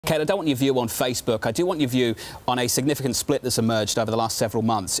Kate, I don't want your view on Facebook. I do want your view on a significant split that's emerged over the last several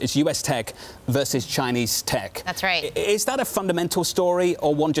months. It's US tech versus Chinese tech. That's right. Is that a fundamental story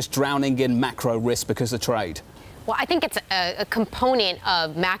or one just drowning in macro risk because of trade? Well, I think it's a component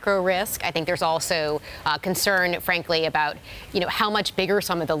of macro risk. I think there's also concern, frankly, about how much bigger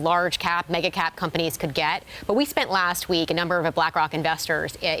some of the large cap, mega cap companies could get. But we spent last week a number of BlackRock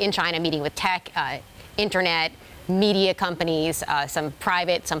investors in China meeting with tech, internet, media companies, some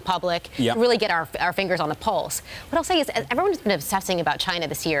private, some public, to really get our fingers on the pulse. What I'll say is everyone's been obsessing about China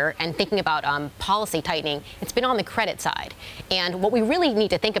this year and thinking about policy tightening. It's been on the credit side. And what we really need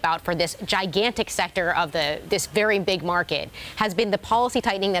to think about for this gigantic sector of this very big market has been the policy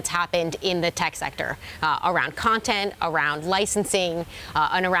tightening that's happened in the tech sector around content, around licensing,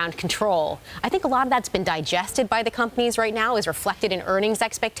 and around control. I think a lot of that's been digested by the companies right now, is reflected in earnings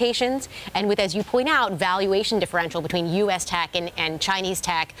expectations. And with, as you point out, valuation differential between U.S. tech and Chinese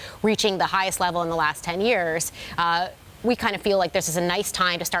tech reaching the highest level in the last 10 years, we kind of feel like this is a nice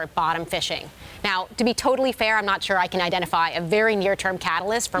time to start bottom fishing. Now, to be totally fair, I'm not sure I can identify a very near-term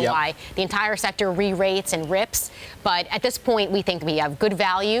catalyst for why the entire sector re-rates and rips. But at this point, we think we have good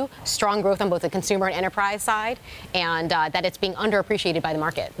value, strong growth on both the consumer and enterprise side, and that it's being underappreciated by the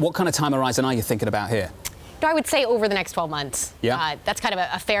market. What kind of time horizon are you thinking about here? I would say over the next 12 months. That's kind of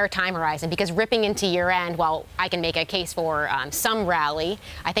a fair time horizon, because ripping into year-end, while I can make a case for some rally,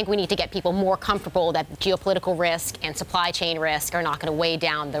 I think we need to get people more comfortable that geopolitical risk and supply chain risk are not going to weigh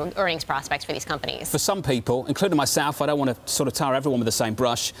down the earnings prospects for these companies. For some people, including myself, I don't want to sort of tar everyone with the same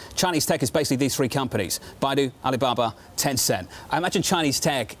brush. Chinese tech is basically these three companies: Baidu, Alibaba, Tencent. I imagine Chinese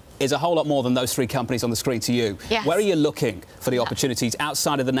tech is a whole lot more than those three companies on the screen to you. Yes. Where are you looking for the opportunities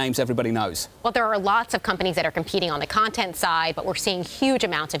outside of the names everybody knows? Well, there are lots of companies that are competing on the content side, but we're seeing huge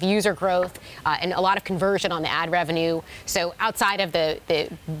amounts of user growth and a lot of conversion on the ad revenue. So outside of the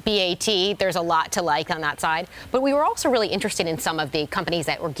BAT, there's a lot to like on that side. But we were also really interested in some of the companies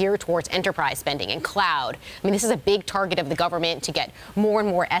that were geared towards enterprise spending and cloud. I mean, this is a big target of the government to get more and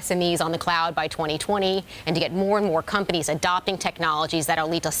more SMEs on the cloud by 2020 and to get more and more companies adopting technologies that will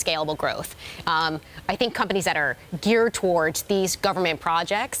lead to scalable growth. I think companies that are geared towards these government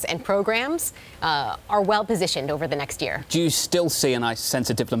projects and programs are well positioned over the next year. Do you still see, and I sense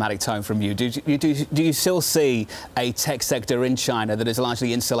a diplomatic tone from you, do you still see a tech sector in China that is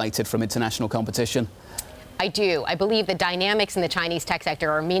largely insulated from international competition? I do. I believe the dynamics in the Chinese tech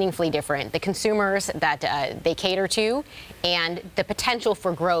sector are meaningfully different. The consumers that they cater to and the potential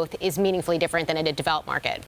for growth is meaningfully different than in a developed market.